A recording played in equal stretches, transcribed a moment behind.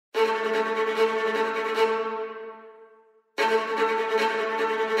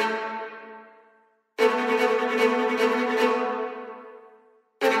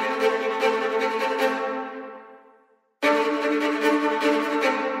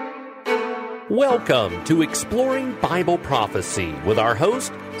Welcome to Exploring Bible Prophecy with our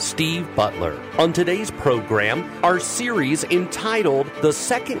host, Steve Butler. On today's program, our series entitled The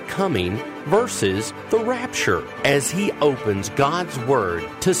Second Coming versus the Rapture, as he opens God's Word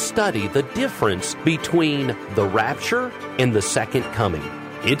to study the difference between the rapture and the second coming.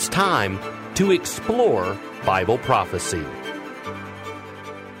 It's time to explore Bible prophecy.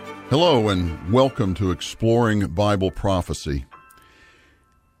 Hello and welcome to Exploring Bible Prophecy.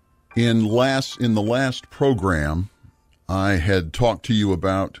 In the last program, I had talked to you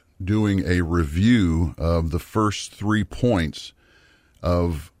about doing a review of the first 3 points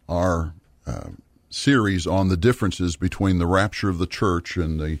of our series on the differences between the rapture of the church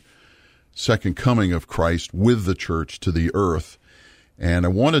and the second coming of Christ with the church to the earth. And I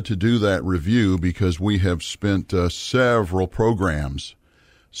wanted to do that review because we have spent several programs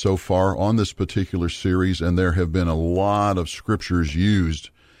so far on this particular series, and there have been a lot of scriptures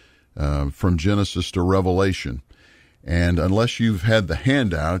used from Genesis to Revelation. And unless you've had the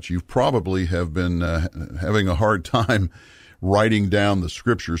handout, you probably have been having a hard time writing down the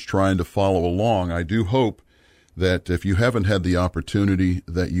scriptures, trying to follow along. I do hope that if you haven't had the opportunity,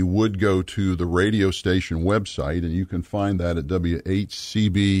 that you would go to the radio station website, and you can find that at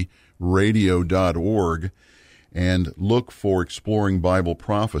whcbradio.org, and look for Exploring Bible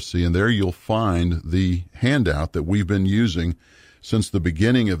Prophecy, and there you'll find the handout that we've been using since the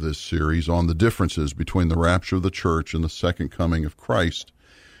beginning of this series on the differences between the rapture of the church and the second coming of Christ.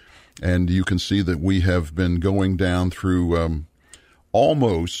 And you can see that we have been going down through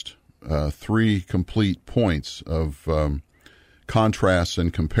almost 3 complete points of contrast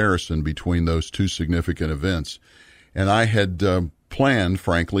and comparison between those two significant events. And I had planned,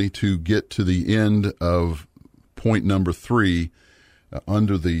 frankly, to get to the end of point number 3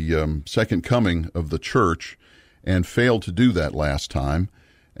 under the second coming of the church, and failed to do that last time.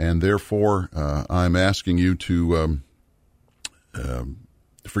 And therefore, I'm asking you to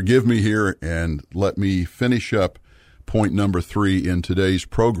forgive me here and let me finish up point number 3 in today's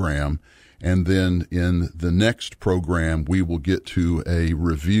program. And then in the next program, we will get to a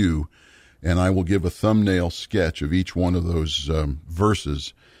review, and I will give a thumbnail sketch of each one of those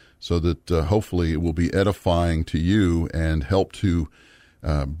verses, so that hopefully it will be edifying to you and help to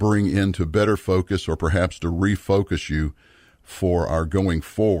bring into better focus, or perhaps to refocus you for our going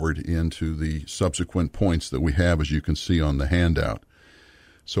forward into the subsequent points that we have, as you can see on the handout.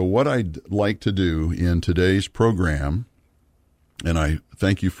 So what I'd like to do in today's program, and I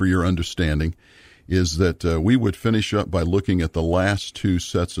thank you for your understanding, is that we would finish up by looking at the last 2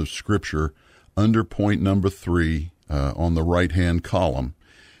 sets of scripture under point number 3 on the right-hand column.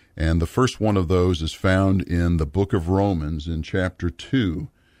 And the first one of those is found in the book of Romans in chapter 2.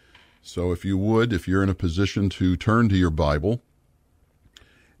 So if you're in a position to turn to your Bible,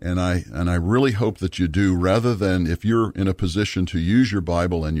 and I really hope that you do, rather than if you're in a position to use your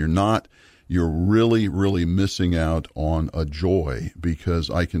Bible and you're not, you're really, really missing out on a joy, because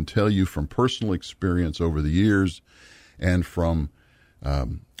I can tell you from personal experience over the years and from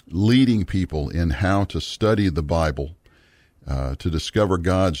leading people in how to study the Bible, to discover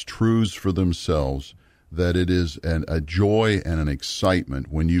God's truths for themselves, that it is a joy and an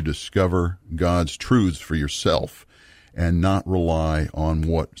excitement when you discover God's truths for yourself and not rely on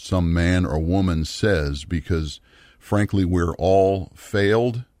what some man or woman says, because frankly, we're all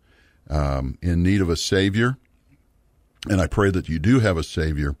failed, in need of a Savior, and I pray that you do have a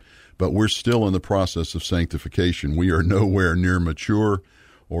Savior, but we're still in the process of sanctification. We are nowhere near mature,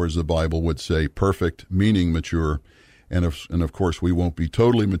 or as the Bible would say, perfect, meaning mature. And of course, we won't be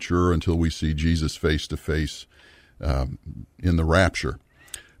totally mature until we see Jesus face to face in the rapture.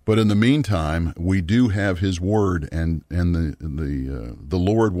 But in the meantime, we do have His Word, and the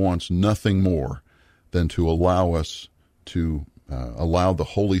Lord wants nothing more than to allow us to allow the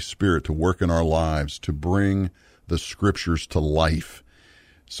Holy Spirit to work in our lives, to bring the Scriptures to life,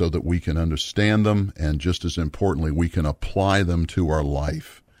 so that we can understand them, and just as importantly, we can apply them to our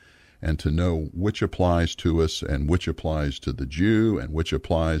life, and to know which applies to us and which applies to the Jew and which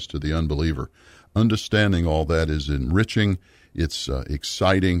applies to the unbeliever. Understanding all that is enriching, it's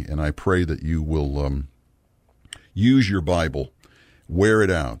exciting, and I pray that you will use your Bible, wear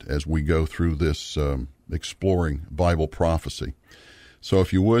it out as we go through this exploring Bible prophecy. So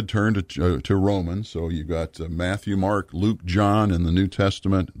if you would, turn to Romans. So you've got Matthew, Mark, Luke, John in the New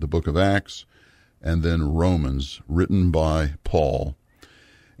Testament, the book of Acts, and then Romans, written by Paul.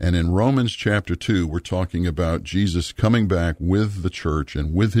 And in Romans chapter 2, we're talking about Jesus coming back with the church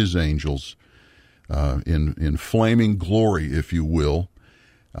and with His angels in flaming glory, if you will,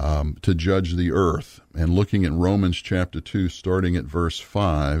 to judge the earth. And looking at Romans chapter 2, starting at verse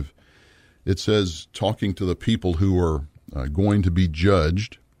 5, It says, talking to the people who are going to be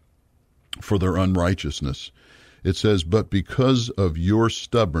judged for their unrighteousness, it says, but because of your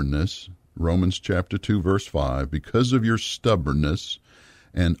stubbornness, Romans chapter 2, verse 5, because of your stubbornness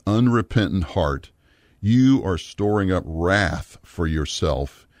and unrepentant heart, you are storing up wrath for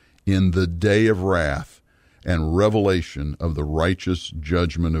yourself in the day of wrath and revelation of the righteous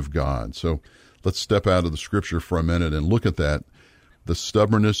judgment of God. So let's step out of the scripture for a minute and look at that. The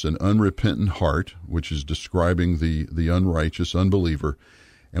stubbornness and unrepentant heart, which is describing the unrighteous unbeliever.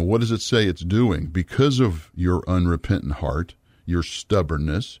 And what does it say it's doing? Because of your unrepentant heart, your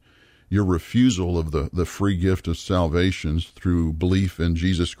stubbornness, your refusal of the free gift of salvation through belief in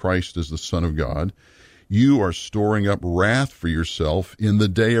Jesus Christ as the Son of God, you are storing up wrath for yourself in the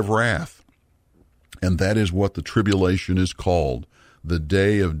day of wrath. And that is what the tribulation is called, the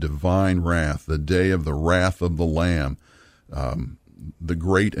day of divine wrath, the day of the wrath of the Lamb, the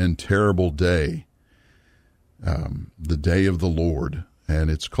great and terrible day, the day of the Lord. And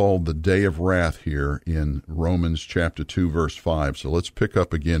it's called the day of wrath here in Romans chapter 2, verse 5. So let's pick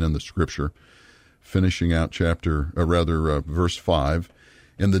up again in the scripture, finishing out verse 5.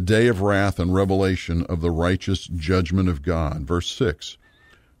 In the day of wrath and revelation of the righteous judgment of God. Verse 6,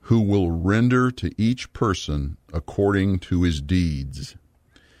 who will render to each person according to his deeds.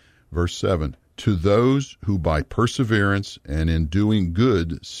 Verse 7, to those who by perseverance and in doing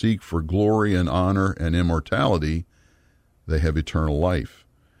good seek for glory and honor and immortality, they have eternal life.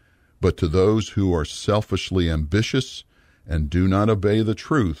 But to those who are selfishly ambitious and do not obey the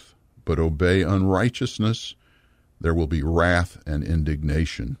truth, but obey unrighteousness, there will be wrath and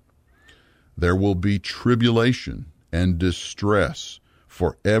indignation. There will be tribulation and distress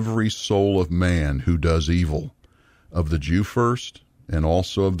for every soul of man who does evil, of the Jew first and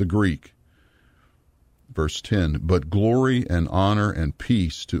also of the Greek. Verse 10, but glory and honor and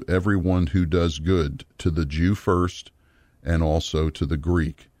peace to everyone who does good, to the Jew first and also to the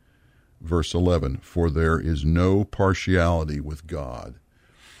Greek. Verse 11, for there is no partiality with God.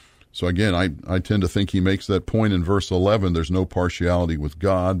 So again, I tend to think he makes that point in verse 11, there's no partiality with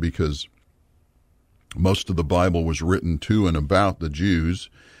God, because most of the Bible was written to and about the Jews.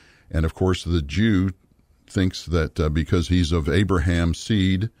 And of course, the Jew thinks that because he's of Abraham's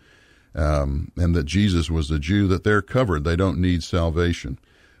seed, and that Jesus was a Jew, that they're covered. They don't need salvation.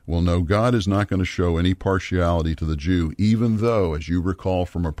 Well, no, God is not going to show any partiality to the Jew, even though, as you recall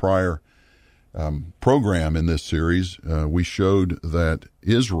from a prior program in this series, we showed that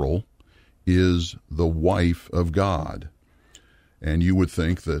Israel is the wife of God. And you would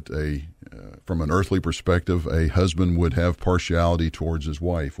think that from an earthly perspective, a husband would have partiality towards his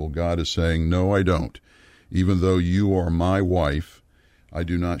wife. Well, God is saying, no, I don't. Even though you are my wife, I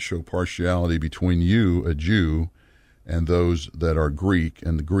do not show partiality between you, a Jew, and those that are Greek.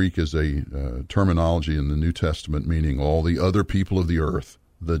 And the Greek is a terminology in the New Testament meaning all the other people of the earth,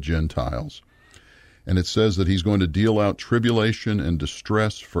 the Gentiles. And it says that he's going to deal out tribulation and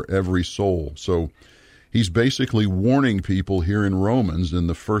distress for every soul. So he's basically warning people here in Romans in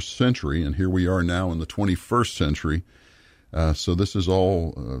the first century, and here we are now in the 21st century. So this is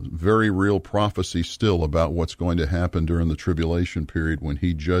all very real prophecy still about what's going to happen during the tribulation period when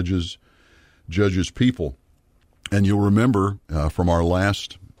he judges people. And you'll remember from our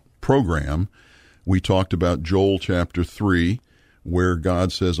last program, we talked about Joel chapter 3, where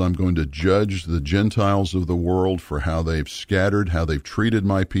God says, I'm going to judge the Gentiles of the world for how they've scattered, how they've treated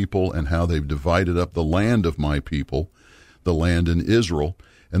my people, and how they've divided up the land of my people, the land in Israel.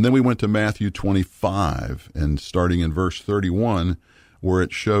 And then we went to Matthew 25, and starting in verse 31, where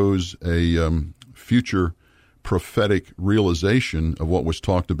it shows a future prophetic realization of what was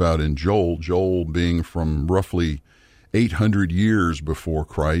talked about in Joel being from roughly 800 years before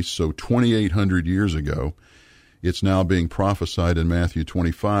Christ, so 2,800 years ago. It's now being prophesied in Matthew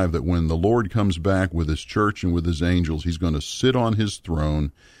 25 that when the Lord comes back with his church and with his angels, he's going to sit on his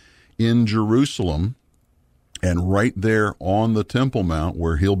throne in Jerusalem, and right there on the Temple Mount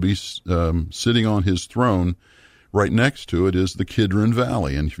where he'll be sitting on his throne, right next to it is the Kidron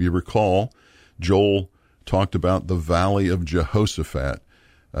Valley. And if you recall, Joel talked about the Valley of Jehoshaphat.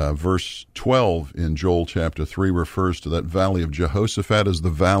 Verse 12 in Joel chapter 3 refers to that Valley of Jehoshaphat as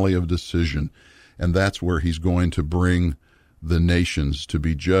the Valley of Decision. And that's where he's going to bring the nations to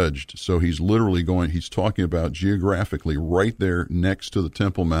be judged. So he's talking about geographically right there next to the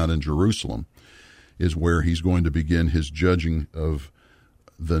Temple Mount in Jerusalem is where he's going to begin his judging of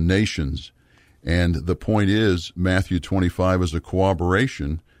the nations. And the point is, Matthew 25 is a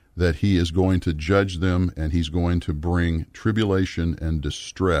corroboration that he is going to judge them, and he's going to bring tribulation and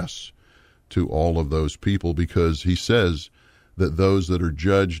distress to all of those people, because he says that those that are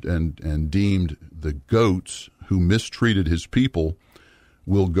judged and deemed the goats who mistreated his people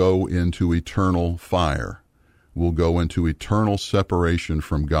will go into eternal fire, will go into eternal separation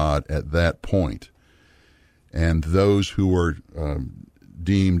from God at that point. And those who are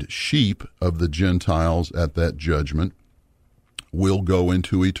deemed sheep of the Gentiles at that judgment will go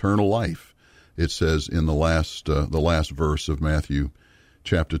into eternal life. It says in the last verse of Matthew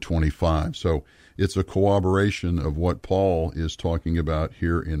chapter 25. So it's a corroboration of what Paul is talking about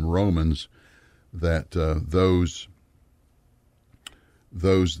here in Romans, that those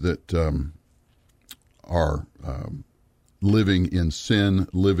that are living in sin,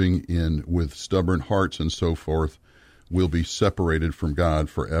 living with stubborn hearts and so forth, will be separated from God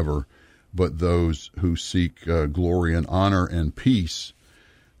forever. But those who seek glory and honor and peace,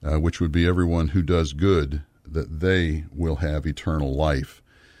 which would be everyone who does good, that they will have eternal life.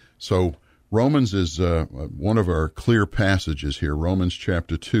 So Romans is one of our clear passages here, Romans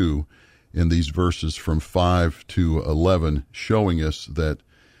chapter 2, in these verses from 5 to 11, showing us that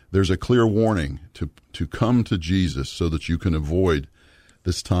there's a clear warning to come to Jesus so that you can avoid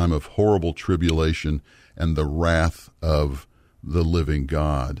this time of horrible tribulation and the wrath of the living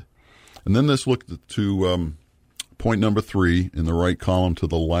God. And then let's look to point number 3 in the right column to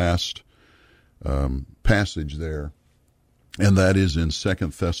the last passage there, and that is in 2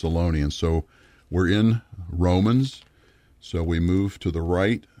 Thessalonians. So we're in Romans, so we move to the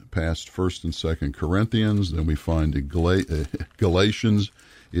right past 1st and 2nd Corinthians, then we find Galatians,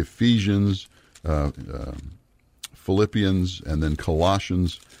 Ephesians, Philippians, and then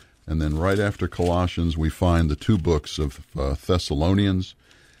Colossians. And then right after Colossians, we find the 2 books of Thessalonians.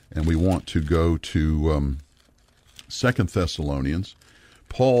 And we want to go to 2 Thessalonians.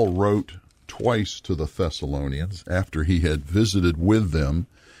 Paul wrote twice to the Thessalonians after he had visited with them.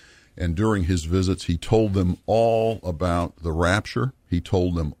 And during his visits, he told them all about the rapture. He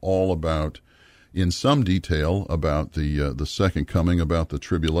told them all about, in some detail, about the second coming, about the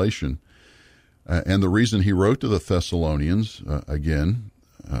tribulation. And the reason he wrote to the Thessalonians, again,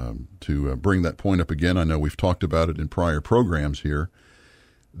 to bring that point up again, I know we've talked about it in prior programs here,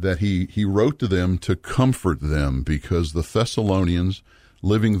 that he wrote to them to comfort them, because the Thessalonians,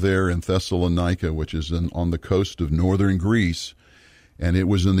 living there in Thessalonica, which is on the coast of northern Greece, and it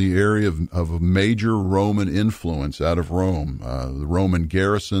was in the area of a major Roman influence out of Rome. The Roman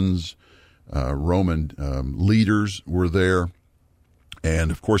garrisons, Roman leaders were there.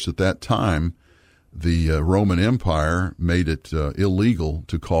 And, of course, at that time, the Roman Empire made it illegal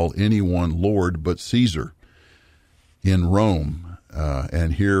to call anyone Lord but Caesar in Rome.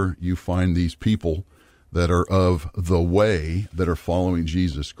 And here you find these people that are of the way, that are following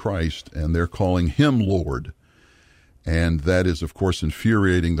Jesus Christ, and they're calling him Lord. And that is, of course,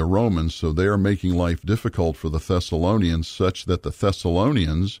 infuriating the Romans, so they are making life difficult for the Thessalonians, such that the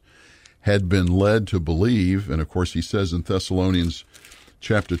Thessalonians had been led to believe, and of course he says in Thessalonians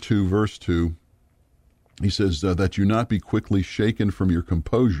chapter 2, verse 2, he says, that you not be quickly shaken from your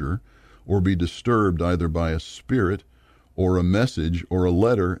composure, or be disturbed either by a spirit, or a message, or a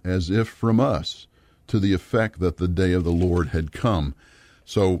letter, as if from us, to the effect that the day of the Lord had come.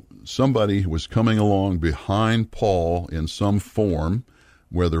 So somebody was coming along behind Paul in some form,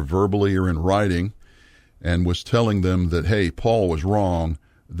 whether verbally or in writing, and was telling them that, hey, Paul was wrong.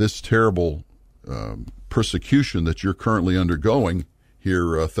 This terrible persecution that you're currently undergoing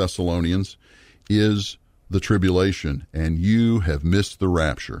here, Thessalonians, is the tribulation, and you have missed the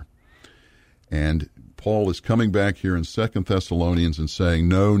rapture. And Paul is coming back here in 2 Thessalonians and saying,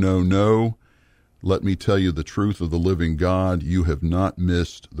 no. Let me tell you the truth of the living God. You have not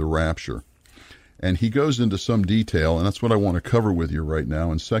missed the rapture. And he goes into some detail, and that's what I want to cover with you right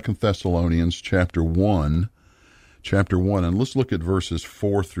now in 2 Thessalonians chapter 1. And let's look at verses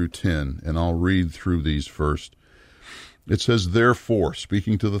 4 through 10, and I'll read through these first. It says, therefore,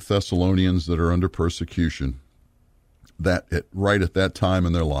 speaking to the Thessalonians that are under persecution, right at that time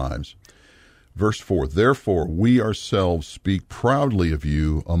in their lives, verse 4, therefore we ourselves speak proudly of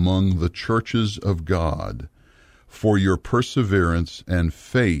you among the churches of God, for your perseverance and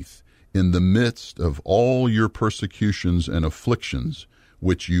faith in the midst of all your persecutions and afflictions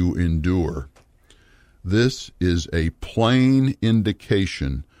which you endure. This is a plain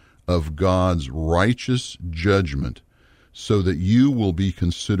indication of God's righteous judgment, so that you will be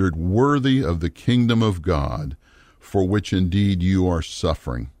considered worthy of the kingdom of God, for which indeed you are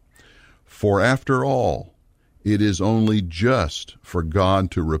suffering. For after all, it is only just for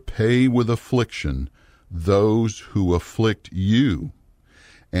God to repay with affliction those who afflict you,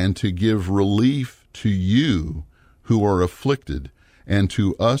 and to give relief to you who are afflicted, and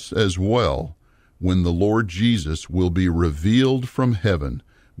to us as well, when the Lord Jesus will be revealed from heaven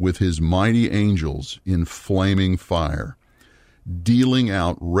with his mighty angels in flaming fire, dealing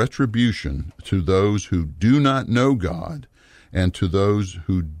out retribution to those who do not know God and to those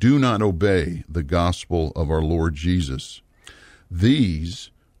who do not obey the gospel of our Lord Jesus.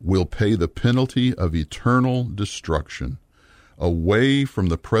 These will pay the penalty of eternal destruction, away from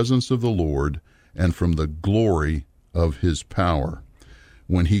the presence of the Lord and from the glory of his power,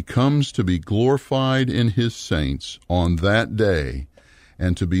 when he comes to be glorified in his saints on that day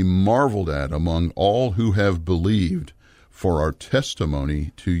and to be marveled at among all who have believed, for our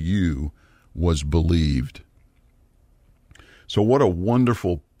testimony to you was believed. So what a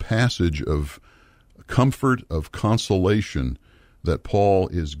wonderful passage of comfort, of consolation that Paul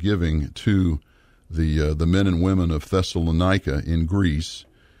is giving to the men and women of Thessalonica in Greece,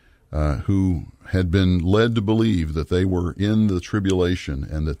 who had been led to believe that they were in the tribulation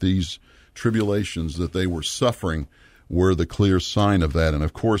and that these tribulations that they were suffering were the clear sign of that. And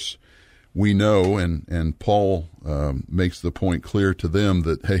of course, we know, and Paul makes the point clear to them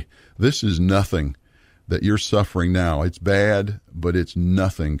that, hey, this is nothing that you're suffering now. It's bad, but it's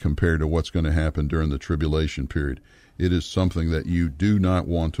nothing compared to what's going to happen during the tribulation period. It is something that you do not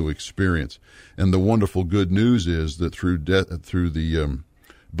want to experience. And the wonderful good news is that through the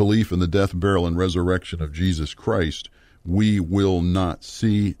belief in the death, burial, and resurrection of Jesus Christ, we will not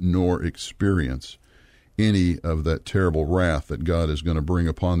see nor experience any of that terrible wrath that God is going to bring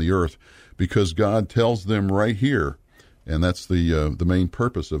upon the earth, because God tells them right here, and that's the main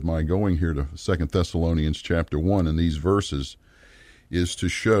purpose of my going here to 2 Thessalonians chapter 1 in these verses, is to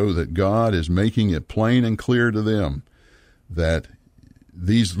show that God is making it plain and clear to them that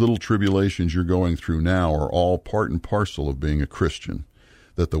these little tribulations you're going through now are all part and parcel of being a Christian,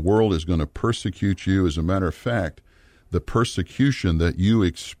 that the world is going to persecute you. As a matter of fact, the persecution that you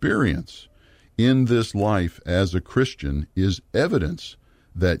experience in this life as a Christian is evidence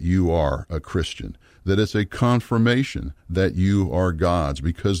that you are a Christian, that it's a confirmation that you are God's,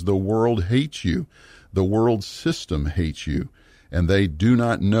 because the world hates you. The world system hates you, and they do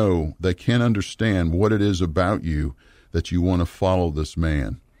not know, they can't understand what it is about you that you want to follow this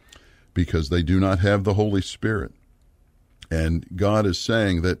man, because they do not have the Holy Spirit. And God is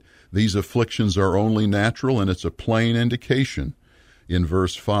saying that these afflictions are only natural, and it's a plain indication in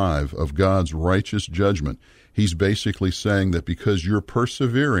verse 5 of God's righteous judgment. He's basically saying that because you're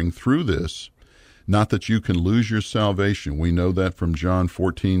persevering through this, not that you can lose your salvation. We know that from John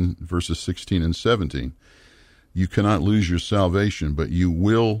 14, verses 16 and 17. You cannot lose your salvation, but you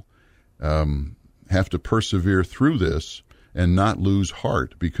will have to persevere through this and not lose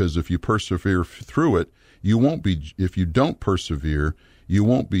heart, because if you persevere through it, you won't be, if you don't persevere, you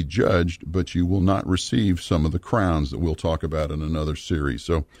won't be judged, but you will not receive some of the crowns that we'll talk about in another series.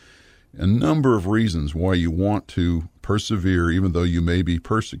 So a number of reasons why you want to persevere, even though you may be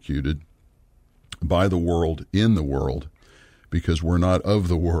persecuted by the world, in the world, because we're not of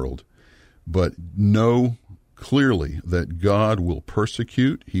the world. But know clearly that God will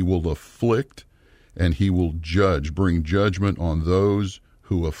persecute, he will afflict, and he will judge, bring judgment on those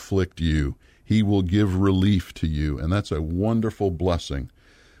who afflict you. He will give relief to you, and that's a wonderful blessing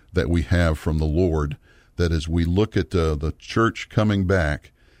that we have from the Lord, that as we look at the church coming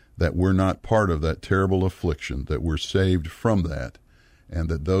back, that we're not part of that terrible affliction, that we're saved from that, and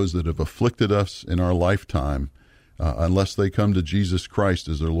that those that have afflicted us in our lifetime, unless they come to Jesus Christ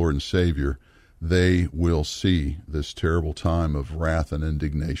as their Lord and Savior, they will see this terrible time of wrath and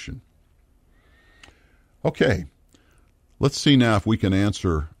indignation. Okay, let's see now if we can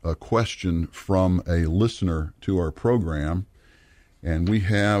answer a question from a listener to our program. And we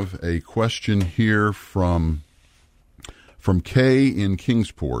have a question here from Kay in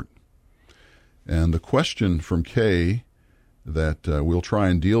Kingsport. And the question from Kay that we'll try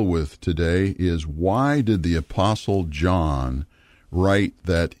and deal with today is, why did the Apostle John write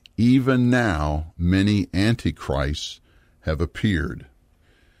that even now many antichrists have appeared?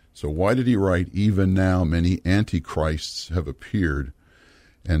 So why did he write, even now many antichrists have appeared?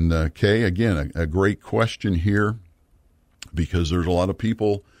 And Kay, again, a great question here, because there's a lot of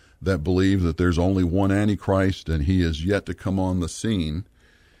people that believe that there's only one Antichrist and he is yet to come on the scene.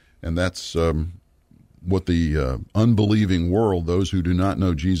 And that's what the unbelieving world, those who do not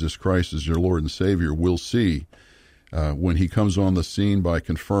know Jesus Christ as their Lord and Savior, will see when he comes on the scene by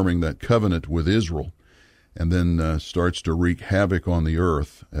confirming that covenant with Israel, and then starts to wreak havoc on the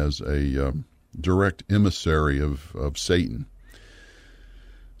earth as a direct emissary of Satan.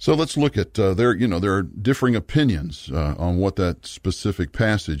 So let's look at there are differing opinions on what that specific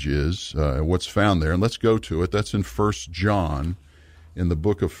passage is, what's found there, and let's go to it. That's in 1 John, in the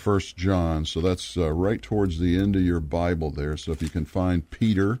book of 1 John. So that's right towards the end of your Bible there. So if you can find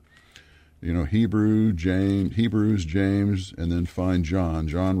Peter, Hebrews, James, and then find John.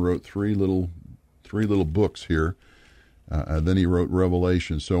 John wrote three little books here. Then he wrote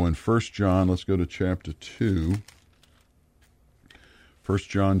Revelation. So in 1 John, let's go to chapter 2. 1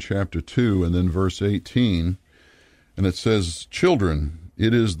 John chapter 2 and then verse 18. And it says, "Children,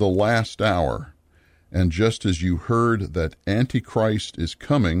 it is the last hour. And just as you heard that Antichrist is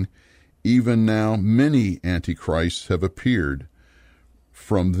coming, even now many Antichrists have appeared.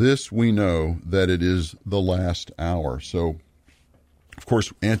 From this we know that it is the last hour." So, of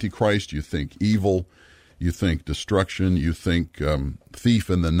course, Antichrist, you think evil, you think destruction, you think thief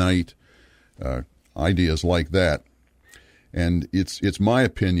in the night, ideas like that. And it's my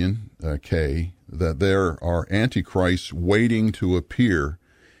opinion, Kay, that there are antichrists waiting to appear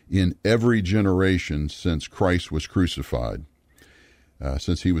in every generation since Christ was crucified.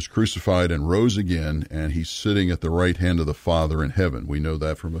 Since he was crucified and rose again, and he's sitting at the right hand of the Father in heaven. We know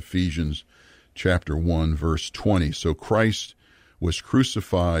that from Ephesians chapter 1, verse 20. So Christ was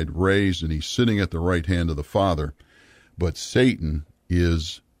crucified, raised, and he's sitting at the right hand of the Father. But Satan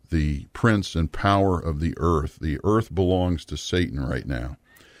is the prince and power of the earth. The earth belongs to Satan right now.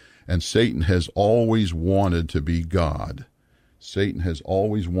 And Satan has always wanted to be God. Satan has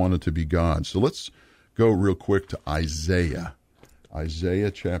always wanted to be God. So let's go real quick to Isaiah.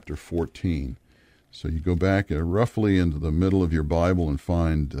 Isaiah chapter 14. So you go back roughly into the middle of your Bible and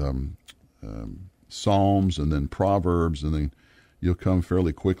find Psalms and then Proverbs, and then you'll come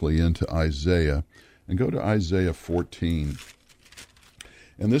fairly quickly into Isaiah. And go to Isaiah 14.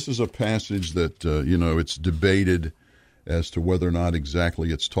 And this is a passage that, it's debated as to whether or not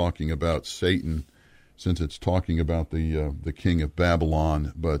exactly it's talking about Satan, since it's talking about the king of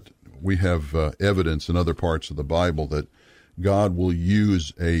Babylon. But we have evidence in other parts of the Bible that God will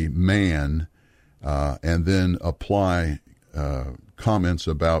use a man and then apply comments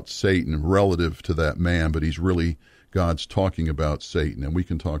about Satan relative to that man, but God's talking about Satan. And we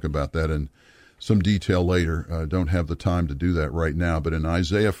can talk about that in some detail later. Don't have the time to do that right now. But in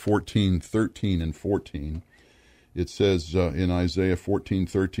Isaiah 14:13 and 14, it says in Isaiah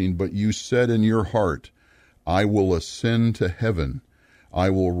 14:13, "But you said in your heart, I will ascend to heaven. I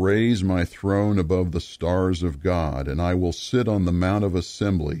will raise my throne above the stars of God, and I will sit on the mount of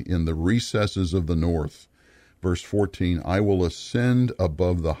assembly in the recesses of the north." Verse 14, "I will ascend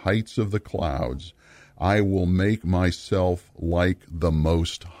above the heights of the clouds. I will make myself like the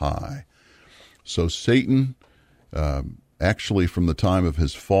Most High." So Satan, actually from the time of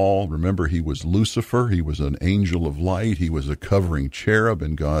his fall, remember he was Lucifer, he was an angel of light, he was a covering cherub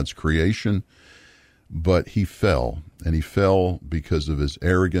in God's creation, but he fell, and he fell because of his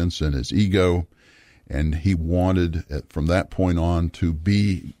arrogance and his ego, and he wanted, from that point on, to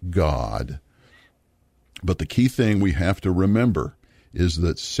be God. But the key thing we have to remember is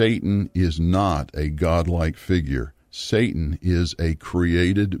that Satan is not a godlike figure. Satan is a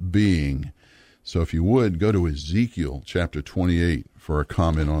created being. So if you would, go to Ezekiel chapter 28 for a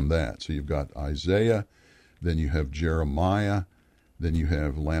comment on that. So you've got Isaiah, then you have Jeremiah, then you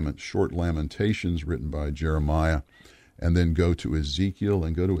have short lamentations written by Jeremiah, and then go to Ezekiel,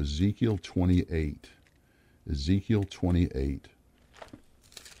 and go to Ezekiel 28. Ezekiel 28.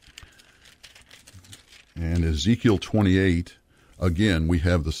 And Ezekiel 28, again, we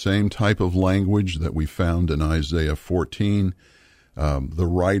have the same type of language that we found in Isaiah 14. The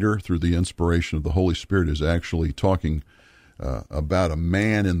writer, through the inspiration of the Holy Spirit, is actually talking about a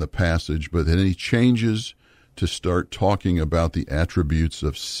man in the passage, but then he changes to start talking about the attributes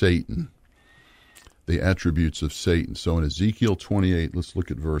of Satan. The attributes of Satan. So in Ezekiel 28, let's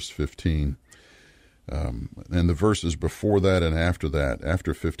look at verse 15. And the verses before that and after that,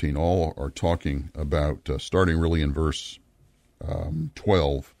 after 15, all are talking about, starting really in verse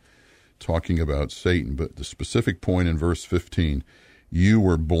 12, talking about Satan. But the specific point in verse 15, "You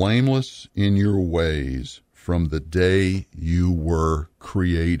were blameless in your ways from the day you were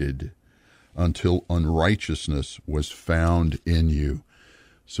created until unrighteousness was found in you."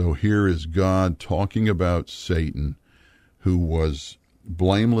 So here is God talking about Satan, who was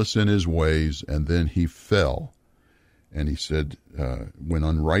blameless in his ways, and then he fell. And he said, when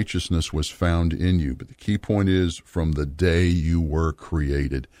unrighteousness was found in you. But the key point is, from the day you were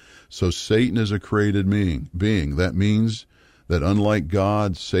created. So Satan is a created being. That means that unlike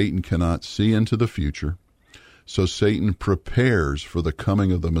God, Satan cannot see into the future. So Satan prepares for the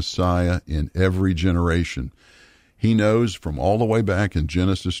coming of the Messiah in every generation. He knows from all the way back in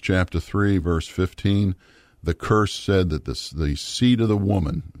Genesis chapter 3, verse 15, the curse said that the seed of the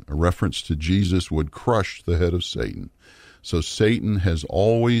woman, a reference to Jesus, would crush the head of Satan. So Satan has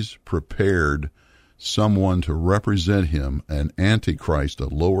always prepared someone to represent him, an antichrist, a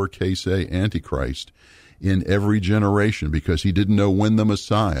lowercase a antichrist, in every generation, because he didn't know when the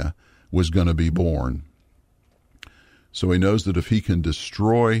Messiah was going to be born. So he knows that if he can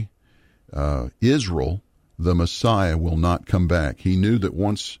destroy Israel, the Messiah will not come back. He knew that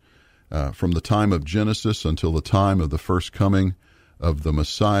once, from the time of Genesis until the time of the first coming of the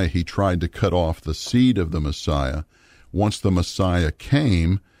Messiah, he tried to cut off the seed of the Messiah. Once the Messiah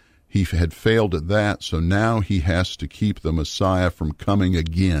came, he had failed at that, so now he has to keep the Messiah from coming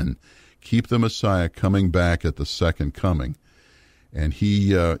again, keep the Messiah coming back at the second coming. And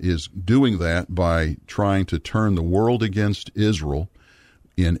he is doing that by trying to turn the world against Israel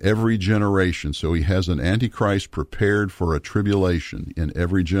in every generation. So he has an antichrist prepared for a tribulation in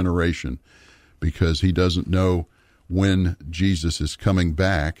every generation, because he doesn't know when Jesus is coming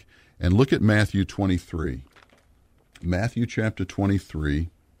back. And look at Matthew 23. Matthew chapter 23,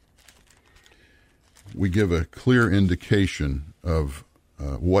 we give a clear indication of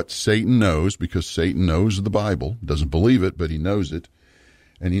what Satan knows, because Satan knows the Bible, doesn't believe it, but he knows it.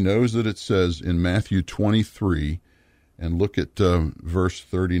 And he knows that it says in Matthew 23, and look at verse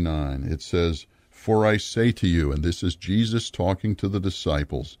 39, it says, "For I say to you," and this is Jesus talking to the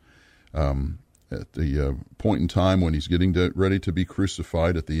disciples at the point in time when he's getting ready to be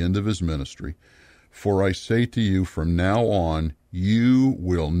crucified at the end of his ministry, "For I say to you, from now on, you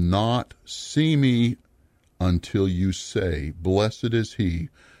will not see me until you say, 'Blessed is he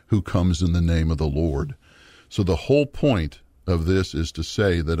who comes in the name of the Lord.'" So the whole point of this is to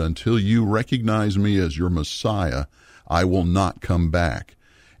say that until you recognize me as your Messiah, I will not come back.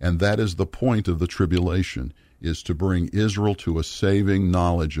 And that is the point of the tribulation, is to bring Israel to a saving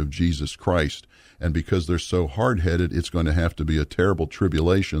knowledge of Jesus Christ. And because they're so hard-headed, it's going to have to be a terrible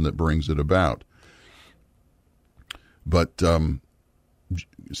tribulation that brings it about. But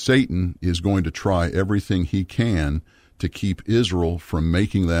Satan is going to try everything he can to keep Israel from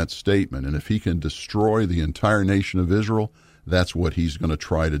making that statement. And if he can destroy the entire nation of Israel, that's what he's going to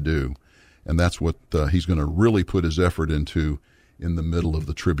try to do. And that's what he's going to really put his effort into in the middle of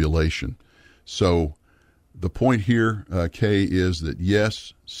the tribulation. So the point here, Kay, is that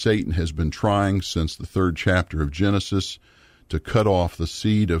yes, Satan has been trying since the 3rd chapter of Genesis to cut off the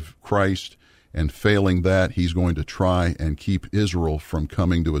seed of Christ, and failing that, he's going to try and keep Israel from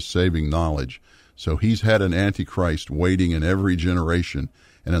coming to a saving knowledge. So he's had an antichrist waiting in every generation,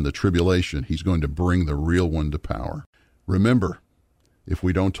 and in the tribulation, he's going to bring the real one to power. Remember, if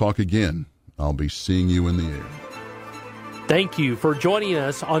we don't talk again, I'll be seeing you in the air. Thank you for joining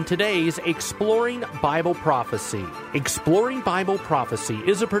us on today's Exploring Bible Prophecy. Exploring Bible Prophecy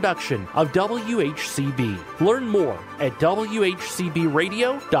is a production of WHCB. Learn more at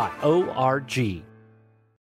WHCBradio.org.